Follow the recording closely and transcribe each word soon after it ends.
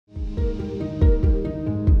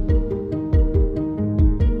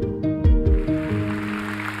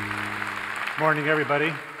morning,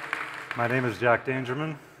 everybody. My name is Jack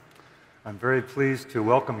Dangermond. I'm very pleased to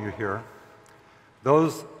welcome you here.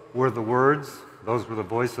 Those were the words, those were the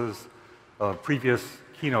voices of previous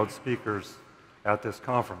keynote speakers at this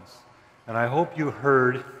conference. And I hope you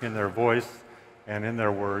heard in their voice and in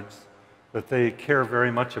their words that they care very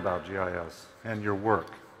much about GIS and your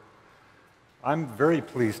work. I'm very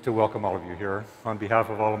pleased to welcome all of you here on behalf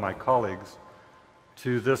of all of my colleagues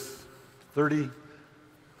to this 37th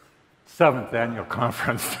annual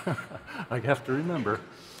conference. I have to remember.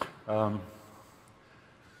 The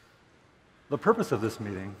purpose of this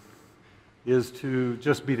meeting is to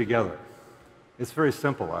just be together. It's very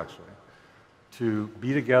simple, actually. To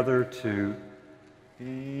be together, to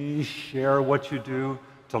share what you do,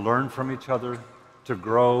 to learn from each other, to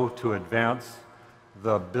grow, to advance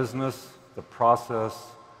the business, the process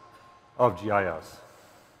of GIS.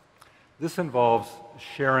 This involves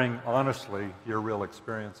sharing honestly your real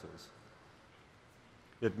experiences.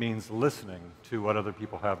 It means listening to what other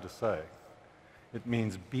people have to say. It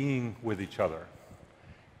means being with each other.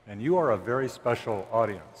 And you are a very special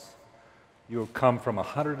audience. You have come from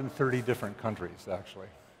 130 different countries, actually,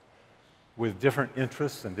 with different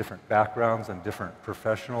interests and different backgrounds and different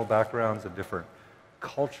professional backgrounds and different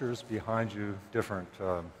cultures behind you, different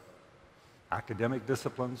academic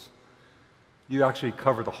disciplines. You actually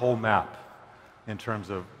cover the whole map in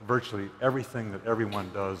terms of virtually everything that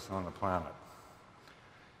everyone does on the planet.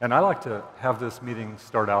 And I like to have this meeting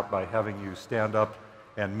start out by having you stand up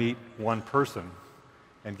and meet one person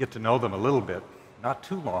and get to know them a little bit, not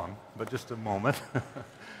too long, but just a moment,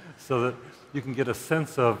 so that you can get a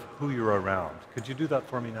sense of who you're around. Could you do that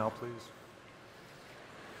for me now, please?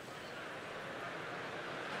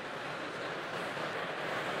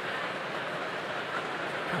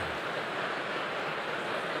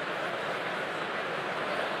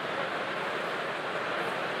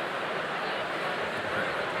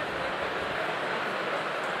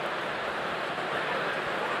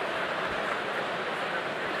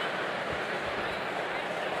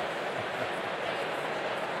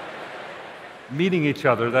 Meeting each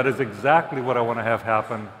other, that is exactly what I want to have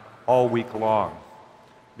happen all week long,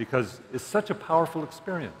 because it's such a powerful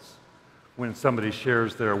experience when somebody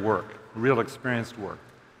shares their work, real experienced work,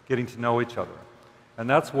 getting to know each other. And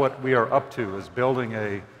that's what we are up to, is building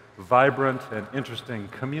a vibrant and interesting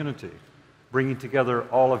community, bringing together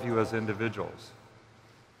all of you as individuals.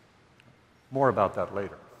 More about that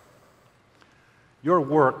later. Your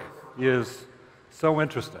work is so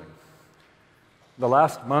interesting. The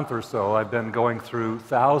last month or so, I've been going through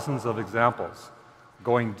thousands of examples,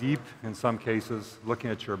 going deep in some cases,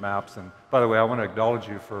 looking at your maps. And by the way, I want to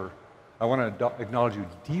acknowledge you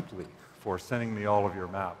deeply for sending me all of your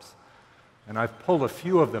maps. And I've pulled a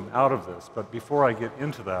few of them out of this, but before I get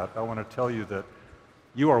into that, I want to tell you that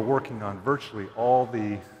you are working on virtually all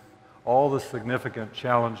the significant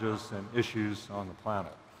challenges and issues on the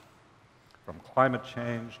planet, from climate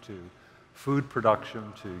change to food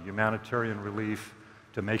production, to humanitarian relief,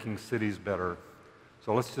 to making cities better.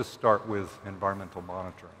 So let's just start with environmental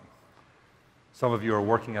monitoring. Some of you are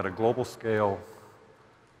working at a global scale,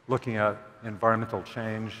 looking at environmental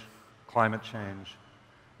change, climate change,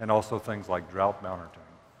 and also things like drought monitoring.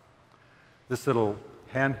 This little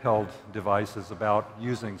handheld device is about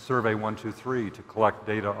using Survey 123 to collect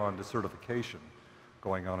data on desertification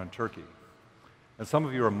going on in Turkey. And some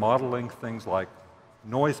of you are modeling things like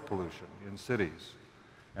noise pollution in cities,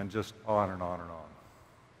 and just on and on and on.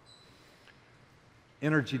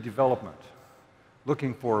 Energy development,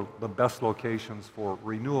 looking for the best locations for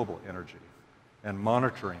renewable energy and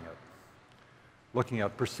monitoring it. Looking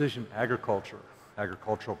at precision agriculture,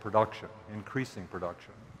 agricultural production, increasing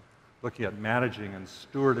production. Looking at managing and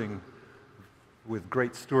stewarding with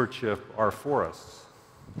great stewardship our forests.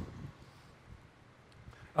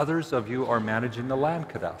 Others of you are managing the land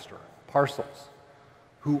cadastre, parcels.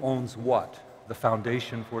 Who owns what, the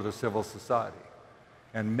foundation for the civil society,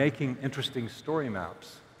 and making interesting story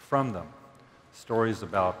maps from them, stories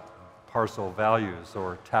about parcel values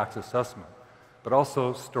or tax assessment, but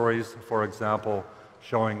also stories, for example,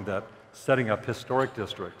 showing that setting up historic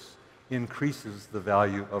districts increases the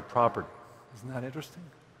value of property. Isn't that interesting?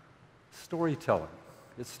 Storytelling.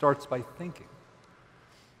 It starts by thinking.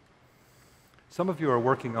 Some of you are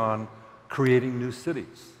working on creating new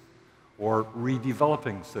cities, or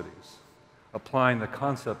redeveloping cities, applying the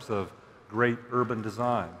concepts of great urban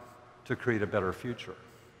design to create a better future.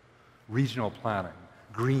 Regional planning,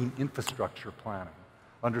 green infrastructure planning,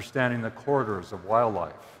 understanding the corridors of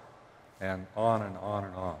wildlife, and on and on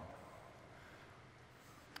and on.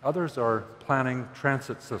 Others are planning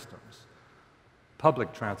transit systems,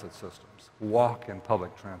 public transit systems, walk and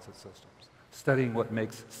public transit systems, studying what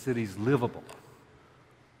makes cities livable,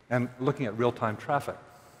 and looking at real-time traffic.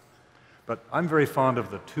 But I'm very fond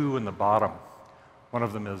of the two in the bottom. One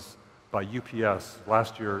of them is by UPS.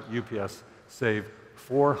 Last year, UPS saved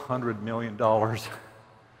 $400 million. Of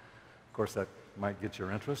course, that might get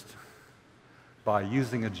your interest. By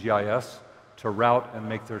using a GIS to route and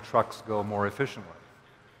make their trucks go more efficiently.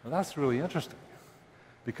 Well, that's really interesting,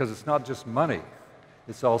 because it's not just money,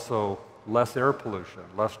 it's also less air pollution,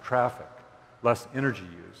 less traffic, less energy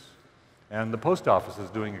use. And the post office is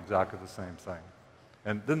doing exactly the same thing.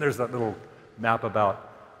 And then there's that little map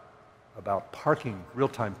about parking,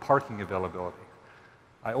 real-time parking availability.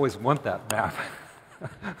 I always want that map.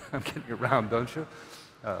 I'm getting around, don't you?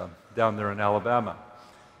 Down there in Alabama.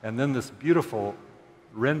 And then this beautiful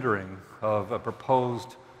rendering of a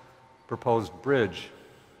proposed bridge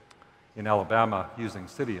in Alabama using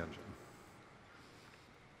CityEngine.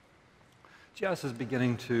 GIS is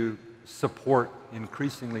beginning to support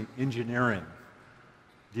increasingly engineering,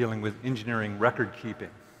 dealing with engineering record keeping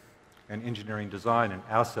and engineering design and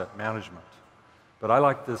asset management. But I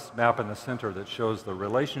like this map in the center that shows the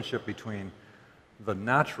relationship between the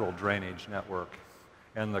natural drainage network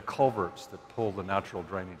and the culverts that pull the natural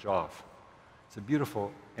drainage off. It's a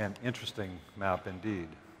beautiful and interesting map indeed.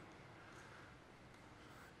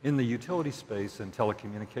 In the utility space and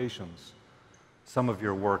telecommunications, some of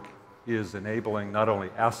your work is enabling not only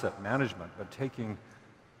asset management, but taking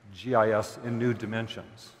GIS in new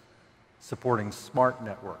dimensions, supporting smart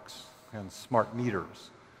networks and smart meters,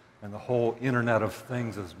 and the whole Internet of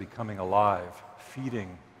Things is becoming alive,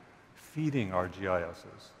 feeding our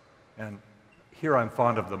GISs. And here I'm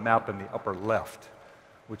fond of the map in the upper left,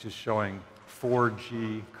 which is showing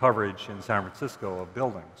 4G coverage in San Francisco of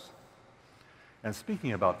buildings. And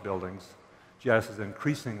speaking about buildings, GIS is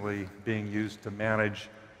increasingly being used to manage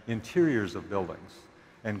interiors of buildings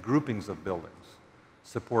and groupings of buildings,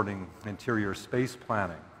 supporting interior space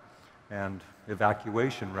planning and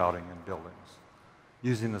evacuation routing in buildings,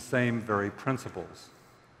 using the same very principles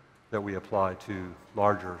that we apply to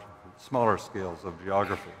smaller scales of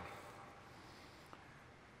geography.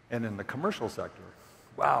 And in the commercial sector,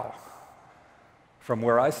 wow, from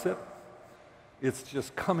where I sit, it's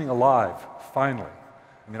just coming alive, finally.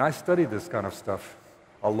 I mean, I studied this kind of stuff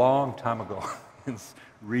a long time ago in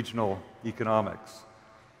regional economics.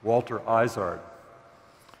 Walter Izard,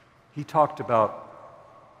 he talked about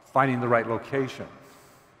finding the right location,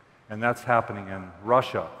 and that's happening in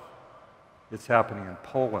Russia, it's happening in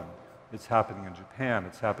Poland, it's happening in Japan,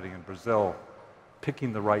 it's happening in Brazil,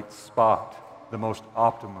 picking the right spot, the most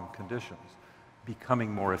optimum conditions,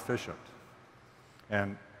 becoming more efficient.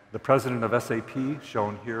 And the president of SAP,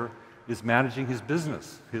 shown here, is managing his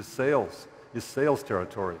business, his sales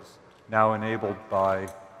territories, now enabled by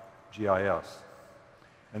GIS.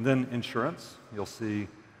 And then insurance, you'll see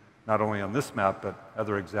not only on this map, but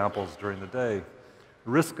other examples during the day,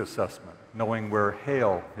 risk assessment, knowing where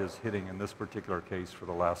hail is hitting in this particular case for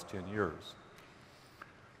the last 10 years.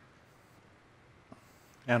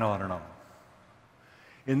 And on and on.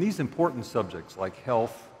 In these important subjects like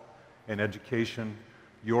health and education,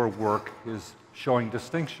 your work is showing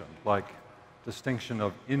distinction, like distinction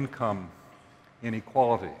of income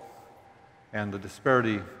inequality and the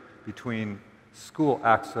disparity between school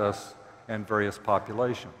access and various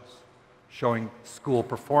populations, showing school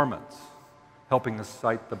performance, helping us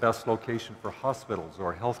cite the best location for hospitals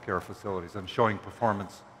or healthcare facilities, and showing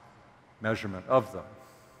performance measurement of them.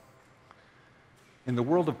 In the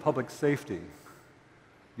world of public safety,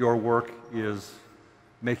 your work is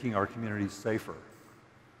making our communities safer,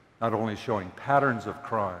 not only showing patterns of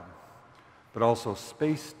crime, but also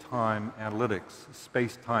space-time analytics,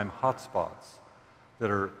 space-time hotspots that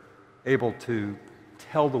are able to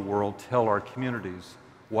tell the world, tell our communities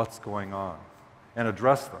what's going on, and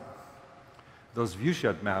address them. Those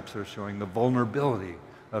viewshed maps are showing the vulnerability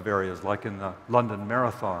of areas like in the London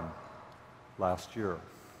Marathon last year,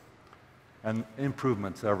 and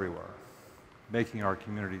improvements everywhere, making our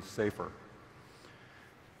communities safer.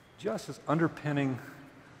 GIS is underpinning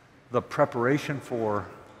the preparation for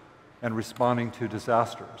and responding to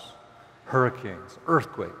disasters, hurricanes,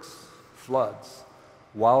 earthquakes, floods,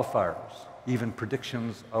 wildfires, even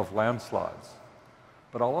predictions of landslides.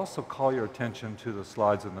 But I'll also call your attention to the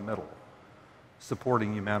slides in the middle,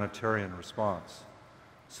 supporting humanitarian response,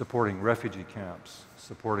 supporting refugee camps,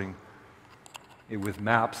 supporting with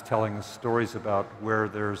maps telling us stories about where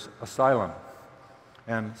there's asylum,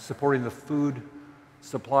 and supporting the food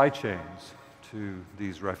supply chains to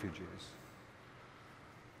these refugees.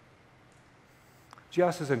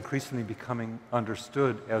 GIS is increasingly becoming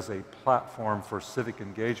understood as a platform for civic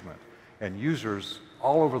engagement, and users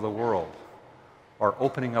all over the world are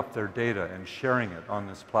opening up their data and sharing it on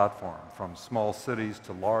this platform, from small cities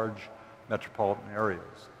to large metropolitan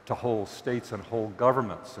areas, to whole states and whole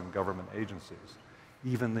governments and government agencies.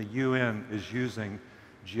 Even the UN is using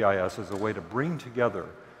GIS as a way to bring together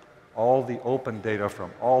all the open data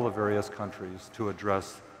from all the various countries to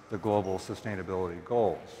address the global sustainability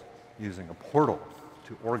goals, using a portal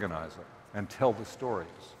to organize it and tell the stories.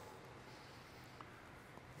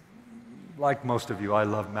 Like most of you, I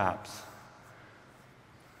love maps.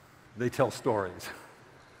 They tell stories.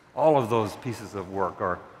 All of those pieces of work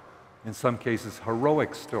are, in some cases,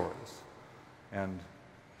 heroic stories, and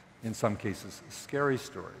in some cases, scary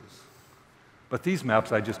stories. But these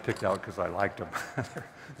maps I just picked out because I liked them.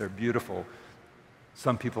 They're beautiful.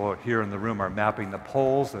 Some people here in the room are mapping the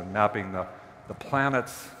poles and mapping the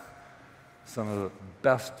planets. Some of the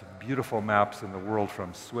best, beautiful maps in the world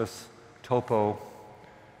from Swiss Topo,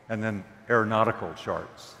 and then aeronautical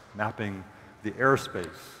charts, mapping the airspace,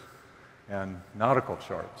 and nautical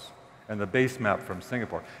charts, and the base map from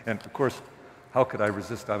Singapore. And of course, how could I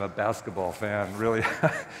resist? I'm a basketball fan, really.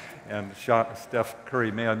 And Steph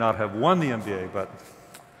Curry may not have won the NBA, but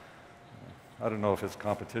I don't know if his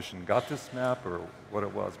competition got this map or what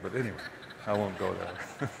it was, but anyway, I won't go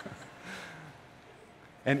there.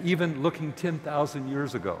 And even looking 10,000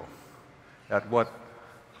 years ago at what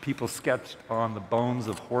people sketched on the bones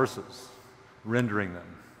of horses, rendering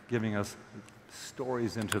them, giving us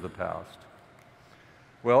stories into the past.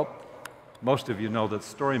 Well, most of you know that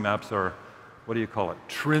story maps are, what do you call it,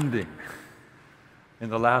 trending. In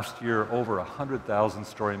the last year, over 100,000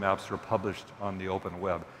 story maps were published on the open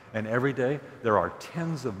web. And every day, there are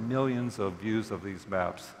tens of millions of views of these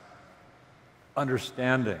maps,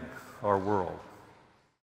 understanding our world.